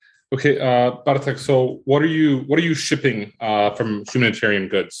Okay, Bartek, so what are you shipping from humanitarian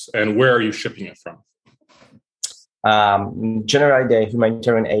goods, and where are you shipping it from? Generally, the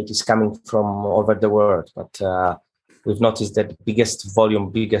humanitarian aid is coming from all over the world, but we've noticed that biggest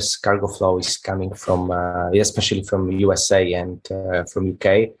cargo flow is coming from, especially from USA and from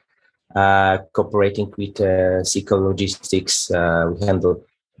UK. Cooperating with Seco Logistics, we handle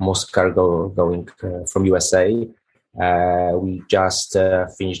most cargo going from USA. We just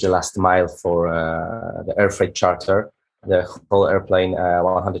finished the last mile for the air freight charter, the whole airplane,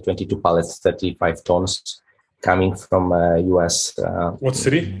 122 pallets, 35 tons, coming from US. What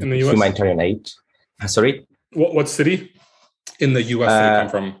city in the US? Humanitarian aid. Sorry? What city in the US did it come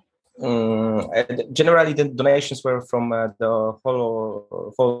from? Generally, the donations were from the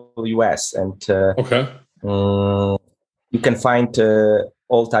whole US, and Okay. you can find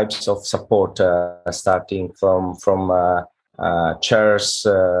all types of support, starting from chairs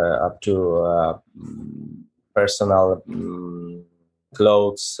up to personal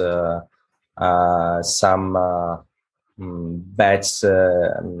clothes, some beds,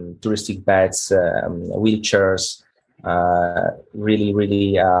 touristic beds, wheelchairs. Really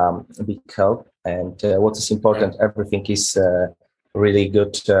big help. And what is important, everything is really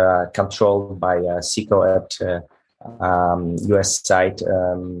good, controlled by SICO at US side,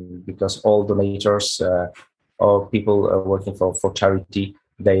 because all donators or people working for charity,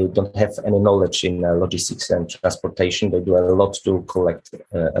 they don't have any knowledge in logistics and transportation. They do a lot to collect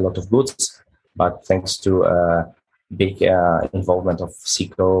a lot of goods, but thanks to big involvement of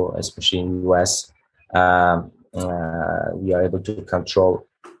SICO, especially in US, we are able to control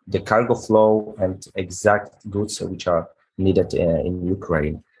the cargo flow and exact goods which are needed in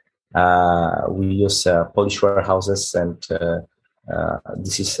Ukraine. We use Polish warehouses, and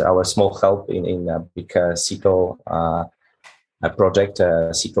this is our small help in a big SICO project,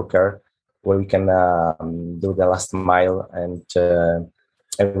 SICO Care, where we can do the last mile and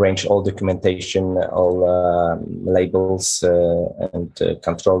arrange all documentation, all labels, and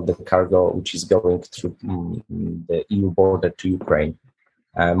control the cargo which is going through the EU border to Ukraine,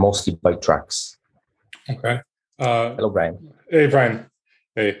 mostly by trucks. Okay. Hello, Brian. Hey, Brian.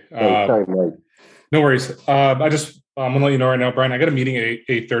 Hey. Sorry, Mike. No worries. I'm gonna let you know right now, Brian. I got a meeting at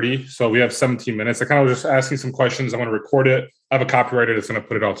 8:30, so we have 17 minutes. I kind of was just asking some questions. I'm gonna record it. I have a copywriter that's gonna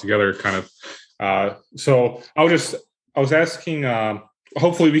put it all together, kind of. So I was asking.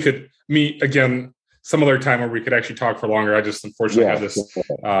 Hopefully, we could meet again some other time where we could actually talk for longer. I just unfortunately have this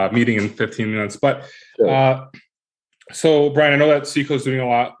meeting in 15 minutes. But so, Brian, I know that SICO is doing a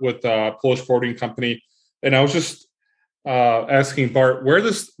lot with Polish forwarding company, and I was just asking Bart, where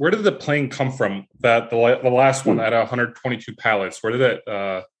did the plane come from? That the last one at 122 pallets. Where did it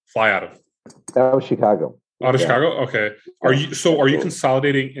fly out of? Out of Chicago. Out of Chicago. Okay. Are you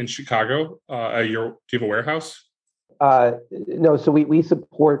consolidating in Chicago? Do you have a warehouse? No, so we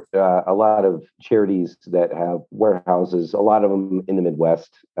support a lot of charities that have warehouses, a lot of them in the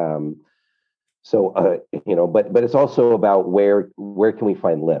Midwest. But it's also about where can we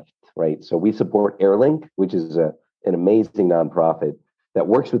find lift, right? So we support Airlink, which is an amazing nonprofit that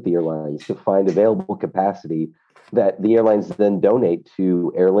works with the airlines to find available capacity that the airlines then donate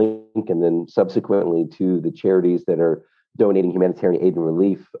to Airlink, and then subsequently to the charities that are donating humanitarian aid and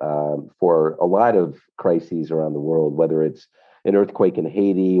relief for a lot of crises around the world, whether it's an earthquake in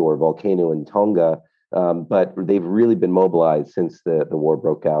Haiti or a volcano in Tonga. But they've really been mobilized since the war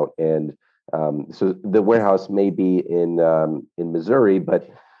broke out. And so the warehouse may be in Missouri, but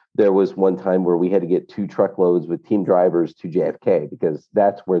there was one time where we had to get 2 truckloads with team drivers to JFK because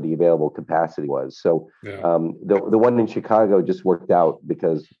that's where the available capacity was. So the one in Chicago just worked out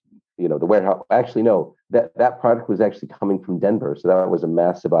because the warehouse, actually, no, that product was actually coming from Denver. So that was a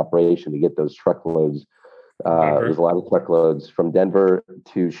massive operation to get those truckloads. There's a lot of truckloads from Denver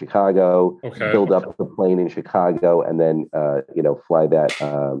to Chicago, build up the plane in Chicago, and then, fly that,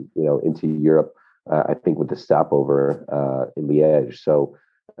 into Europe, I think with the stopover in Liège. So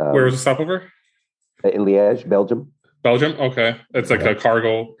where was the stopover? In Liège, Belgium. Belgium? Okay. It's like a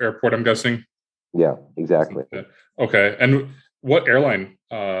cargo airport, I'm guessing. Yeah, exactly. Okay. And what airline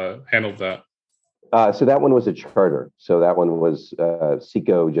handled that? So that one was a charter. So that one was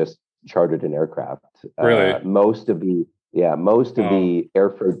SICO just chartered an aircraft. Really? Most of the air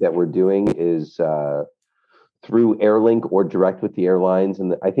freight that we're doing is through Airlink or direct with the airlines.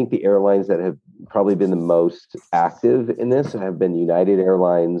 And I think the airlines that have probably been the most active in this have been United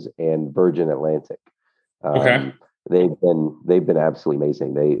Airlines and Virgin Atlantic. They've been absolutely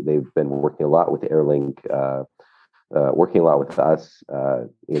amazing. They've been working a lot with Airlink, working a lot with us,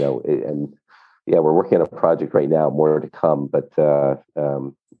 we're working on a project right now, more to come, but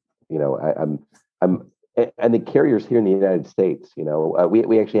and the carriers here in the United States.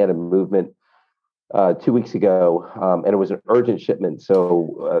 We actually had a movement 2 weeks ago, and it was an urgent shipment.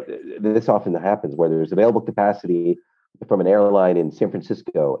 So this often happens where there's available capacity from an airline in San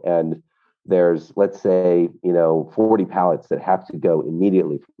Francisco, and there's, let's say, 40 pallets that have to go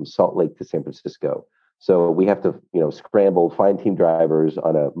immediately from Salt Lake to San Francisco. So we have to, scramble, find team drivers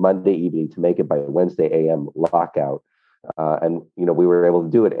on a Monday evening to make it by Wednesday a.m. lockout. And we were able to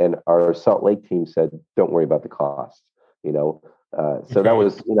do it. And our Salt Lake team said, "Don't worry about the cost." So that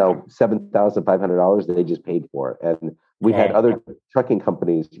was $7,500 that they just paid for. And we had other trucking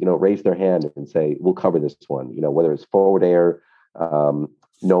companies, raise their hand and say, "We'll cover this one." Whether it's Forward Air,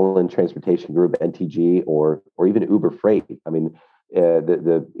 Nolan Transportation Group, NTG, or even Uber Freight. I mean, and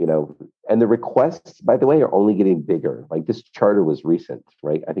the requests, by the way, are only getting bigger. Like, this charter was recent,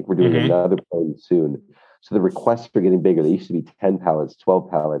 right? I think we're doing another plane soon. So the requests are getting bigger. They used to be 10 pallets,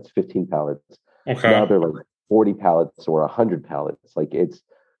 12 pallets, 15 pallets. Okay. Now they're like 40 pallets or 100 pallets.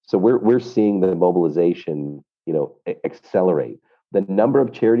 So we're seeing the mobilization, accelerate. The number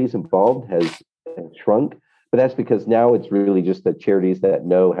of charities involved has shrunk, but that's because now it's really just the charities that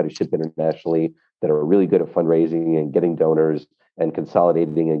know how to ship internationally, that are really good at fundraising and getting donors and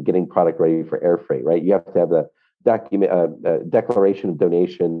consolidating and getting product ready for air freight, right? You have to have the declaration of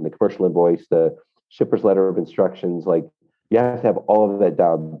donation, the commercial invoice, the shipper's letter of instructions. Like, you have to have all of that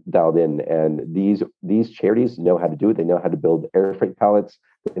dialed in. And these charities know how to do it. They know how to build air freight pallets.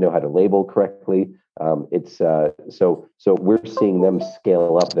 They know how to label correctly. So we're seeing them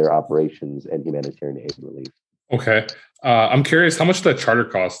scale up their operations and humanitarian aid relief. Okay. I'm curious, how much the charter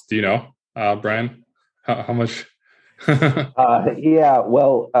costs? Do you know, Brian? How much?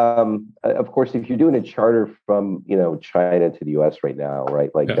 Well, of course, if you're doing a charter from China to the U.S. right now, right,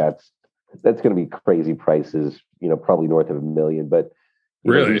 that's going to be crazy prices, probably north of $1 million. But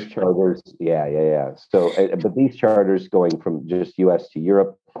really, these charters, So, but these charters going from just U.S. to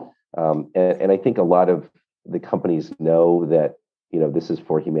Europe, and I think a lot of the companies know that this is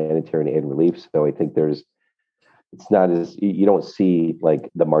for humanitarian aid and relief. So I think it's not as, you don't see like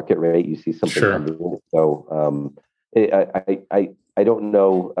the market rate. You see something under it. So I don't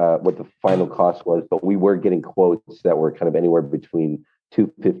know what the final cost was, but we were getting quotes that were kind of anywhere between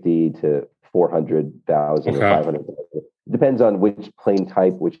 250 to 400,000 or 500,000. Depends on which plane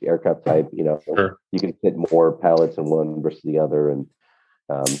type, which aircraft type. You can fit more pallets in one versus the other, and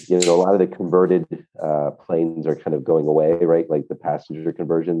a lot of the converted planes are kind of going away, right? Like the passenger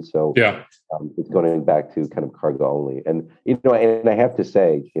conversion. So it's going back to kind of cargo only. And and I have to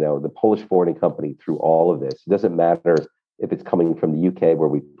say, the Polish forwarding company, through all of this, it doesn't matter if it's coming from the UK where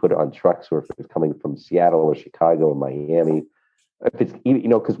we put it on trucks, or if it's coming from Seattle or Chicago or Miami. If it's,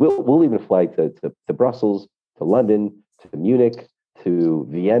 because we'll even fly to Brussels, to London, to Munich, to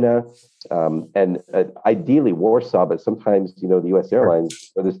Vienna, and ideally Warsaw, but sometimes the U.S.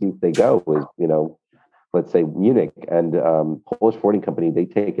 airlines, where the seats they go is let's say Munich, and Polish forwarding company, they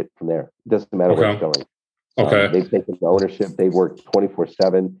take it from there. It doesn't matter where it's going. They've taken the ownership. They work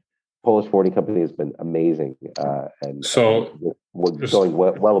 24/7. Polish forwarding company has been amazing, and so we're going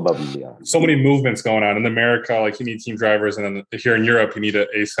well above and beyond. So many movements going on in America. Like, you need team drivers, and then here in Europe, you need it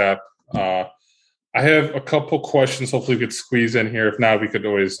ASAP. I have a couple questions. Hopefully, we could squeeze in here. If not, we could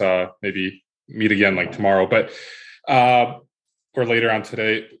always maybe meet again like tomorrow, but or later on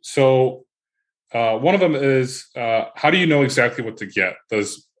today. So one of them is, how do you know exactly what to get?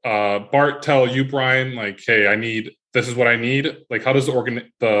 Does Bart tell you, Brian, like, "Hey, this is what I need"? Like, how does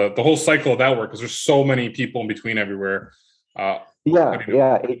the whole cycle of that work? Because there's so many people in between everywhere.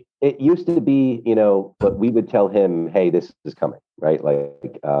 It used to be, but we would tell him, "Hey, this is coming," right?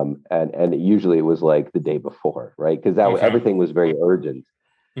 Like, and usually it was like the day before, right? Because everything was very urgent.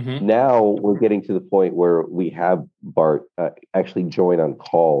 Mm-hmm. Now we're getting to the point where we have Bart actually join on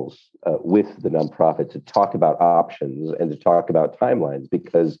calls with the nonprofit to talk about options and to talk about timelines.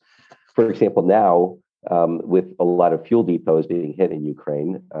 Because, for example, now with a lot of fuel depots being hit in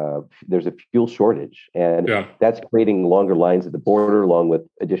Ukraine, there's a fuel shortage, and that's creating longer lines at the border, along with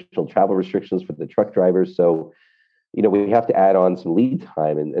additional travel restrictions for the truck drivers. So, we have to add on some lead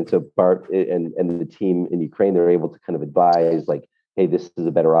time, and so Bart and the team in Ukraine, they're able to kind of advise, like, "Hey, this is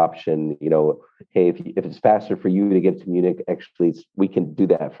a better option. Hey, if it's faster for you to get to Munich, actually, we can do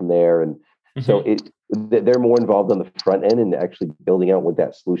that from there." And so they're more involved on the front end and actually building out what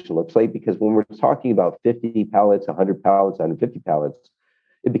that solution looks like. Because when we're talking about 50 pallets, 100 pallets, 150 pallets,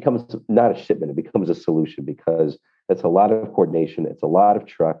 it becomes not a shipment; it becomes a solution, because it's a lot of coordination, it's a lot of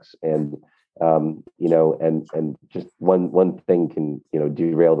trucks, and and just one thing can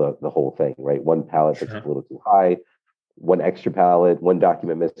derail the whole thing, right? One pallet that's a little too high, one extra pallet, one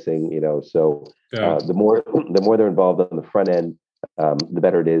document missing. So the more they're involved on the front end, the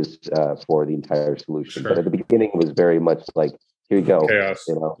better it is for the entire solution. But at the beginning, it was very much like, here you go, chaos.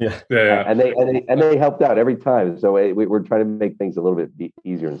 Yeah. And they helped out every time. So we're trying to make things a little bit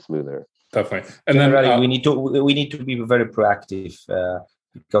easier and smoother. Definitely. And then we need to be very proactive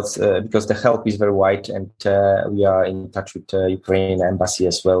because the help is very wide, and we are in touch with Ukrainian embassy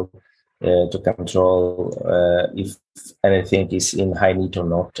as well to control if anything is in high need or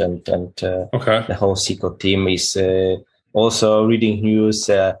not. And the whole SICO team is also reading news,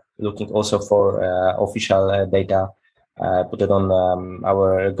 looking also for official data. Put it on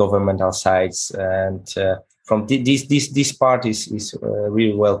our governmental sites, and from this part is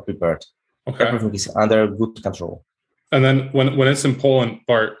really well prepared. Everything is under good control. And then when it's in Poland,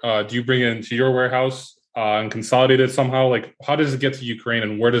 Bart, do you bring it into your warehouse and consolidate it somehow? Like, how does it get to Ukraine,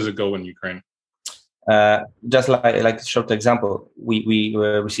 and where does it go in Ukraine? Just like a short example, we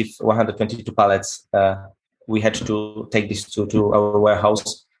received 122 pallets. We had to take this to our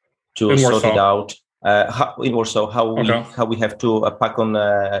warehouse to sort it out. In Warsaw, how we have to pack on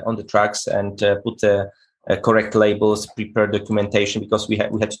the trucks and put correct labels, prepare documentation, because we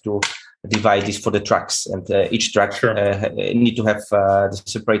had to divide this for the trucks, and each truck need to have the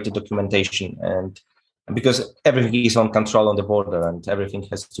separated documentation, and because everything is on control on the border, and everything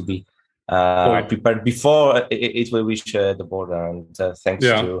has to be prepared before it will reach the border. And thanks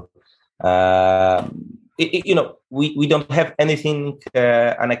to we don't have anything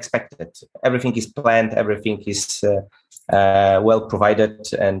unexpected. Everything is planned. Everything is well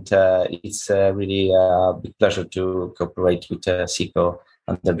provided, and it's really a big pleasure to cooperate with SICO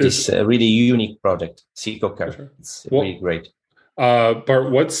under this really unique project, SICO Care. It's really great.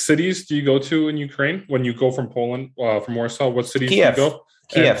 Bart, what cities do you go to in Ukraine when you go from Poland, from Warsaw? What cities do you go?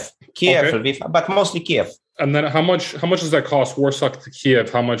 Kiev, Lviv, but mostly Kiev. And then how much does that cost, Warsaw to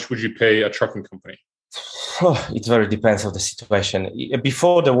Kiev? How much would you pay a trucking company? It very depends on the situation.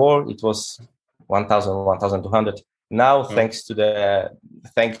 Before the war, it was 1,000, 1,200. Now, thanks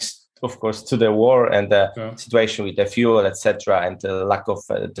of course to the war and the situation with the fuel, etc., and the lack of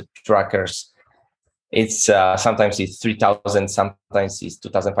the trackers, it's sometimes it's 3,000, sometimes it's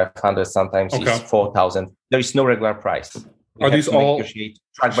 2,500, sometimes it's 4,000. There is no regular price. Are these all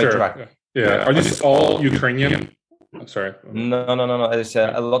track by track? Yeah. Are these all Ukrainian? I'm sorry. No. There's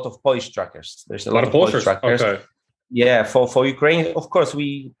a lot of Polish trackers. There's a lot of Polish trackers. Okay. Yeah, for Ukraine, of course,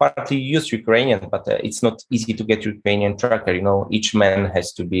 we partly use Ukrainian, but it's not easy to get Ukrainian tracker. Each man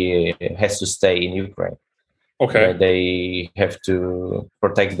has to stay in Ukraine. Okay. They have to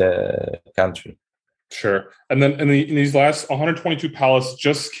protect the country. Sure. And then in these last 122 pallets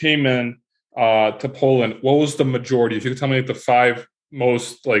just came in to Poland. What was the majority? If you could tell me the 5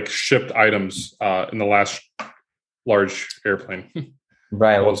 most shipped items in the last large airplane.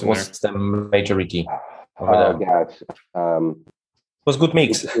 Brian, what's the majority? Gosh. It was a good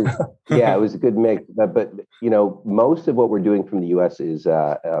mix. Yeah, it was a good mix. But most of what we're doing from the U.S. is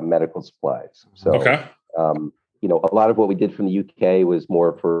medical supplies. So, a lot of what we did from the UK was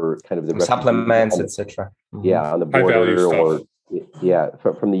more for kind of the supplements, etc. Yeah, on the border,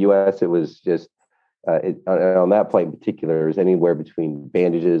 from the US, it was just on that flight in particular, it was anywhere between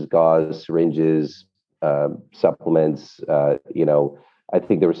bandages, gauze, syringes, supplements. I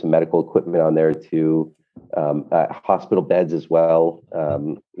think there was some medical equipment on there too, hospital beds as well.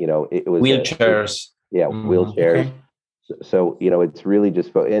 It was wheelchairs. Wheelchairs. Okay. So it's really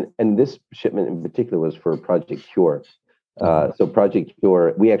just and this shipment in particular was for Project Cure. So Project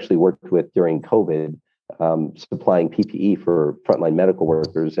Cure, we actually worked with during COVID, supplying PPE for frontline medical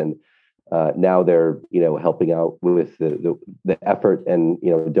workers, and now they're helping out with the effort and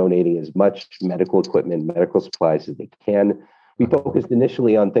donating as much medical equipment, medical supplies as they can. We focused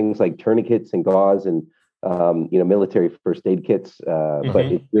initially on things like tourniquets and gauze and military first aid kits, but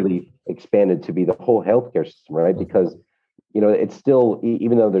it really expanded to be the whole healthcare system, right? Because it's still,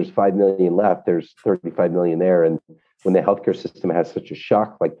 even though there's 5 million left, there's 35 million there. And when the healthcare system has such a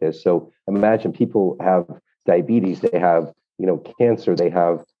shock like this, so imagine people have diabetes, they have, cancer, they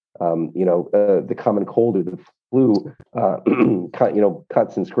have, the common cold or the flu,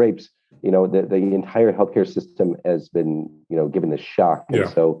 cuts and scrapes, the entire healthcare system has been, given the shock. And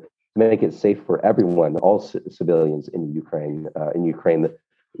so to make it safe for everyone, all civilians in Ukraine,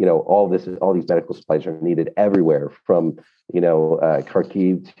 all these medical supplies are needed everywhere from,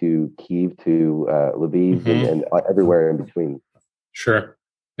 Kharkiv to Kyiv to Lviv and everywhere in between. Sure.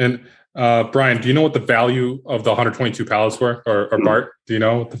 And Brian, do you know what the value of the 122 pallets were? Or Bart, do you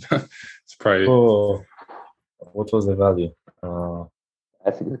know? It's probably. Oh, what was the value?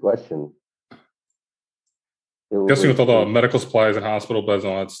 That's a good question. Guessing with all the medical supplies and hospital beds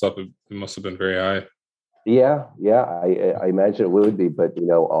and all that stuff, it must have been very high. Yeah, I imagine it would be, but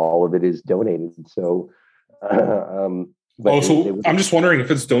all of it is donated. So, I'm just wondering if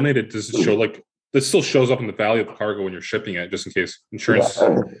it's donated, does it show this still shows up in the value of the cargo when you're shipping it, just in case insurance?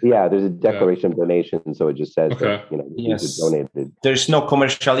 Yeah, there's a declaration of donation, so it just says that yes, it's donated. There's no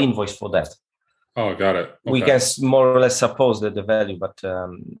commercial invoice for that. Oh, got it. Okay. We can more or less suppose that the value, but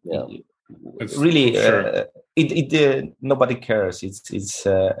really, nobody cares. It's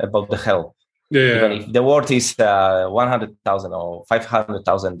about the health. Even if the worth is 100,000 or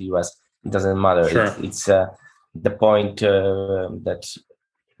 500,000 US, it doesn't matter. Sure. It's the point that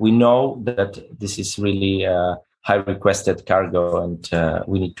we know that this is really high requested cargo, and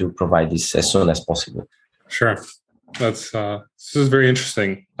we need to provide this as soon as possible. Sure. That's this is very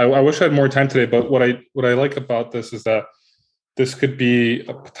interesting. I wish I had more time today, but what I like about this is that this could be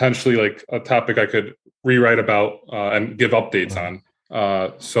potentially like a topic I could rewrite about and give updates on.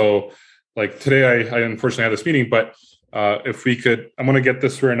 So like today, I unfortunately had this meeting, but if we could, I'm going to get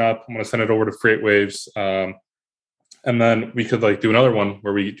this written up. I'm going to send it over to Freight Waves, and then we could do another one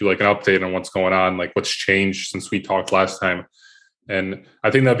where we do an update on what's going on, what's changed since we talked last time. And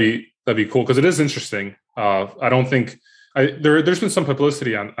I think that'd be cool because it is interesting. I don't think there's been some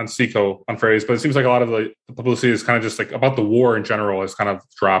publicity on Seco on Freight Waves, but it seems like a lot of the publicity is kind of just about the war in general has kind of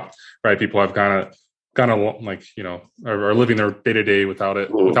dropped. Right, people have kind of are living their day to day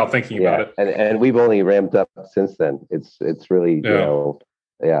without thinking about it. And we've only ramped up since then. It's really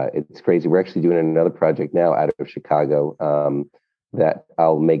it's crazy. We're actually doing another project now out of Chicago that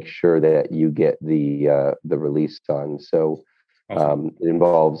I'll make sure that you get the release on. So it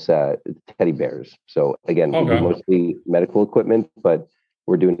involves teddy bears. So again, we do mostly medical equipment, but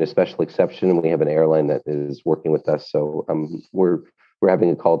we're doing a special exception, and we have an airline that is working with us. So we're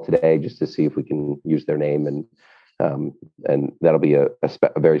having a call today just to see if we can use their name, and that'll be a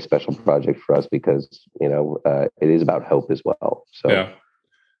very special project for us because it is about hope as well. So yeah,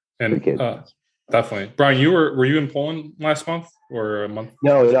 and definitely, Brian, were you in Poland last month or a month?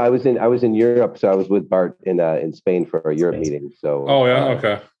 No, I was in Europe, so I was with Bart in Spain for our Europe meeting. So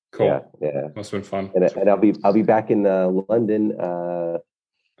okay, cool. Yeah, must have been fun. And I'll be back in London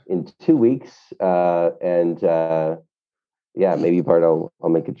in 2 weeks, maybe Bart, I'll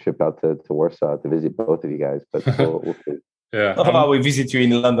make a trip out to Warsaw to visit both of you guys. But we'll see. Yeah, how about we visit you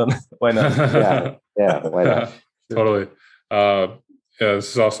in London? Why not? Why not? Totally.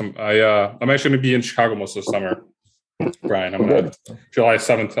 This is awesome. I'm actually going to be in Chicago most of the summer, Brian. I'm going to July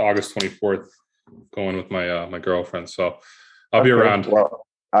 7th to August 24th, going with my girlfriend. So I'll be around. Well,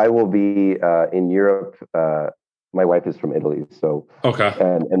 I will be in Europe. My wife is from Italy, so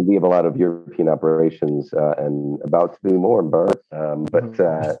and we have a lot of European operations and about to do more, Bart.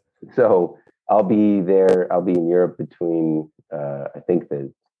 So I'll be there. I'll be in Europe between I think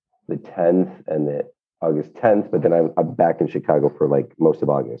the 10th and the August 10th, but then I'm back in Chicago for most of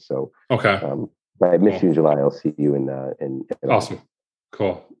August. So I miss you in July. I'll see you in awesome. August.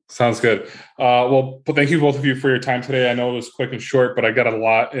 Cool. Sounds good. Well, thank you both of you for your time today. I know it was quick and short, but I got a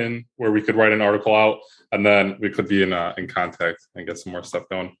lot in where we could write an article out, and then we could be in contact and get some more stuff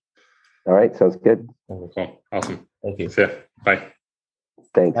going. All right. Sounds good. Cool. Awesome. Thank you. See ya. Bye.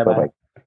 Thanks. Bye-bye.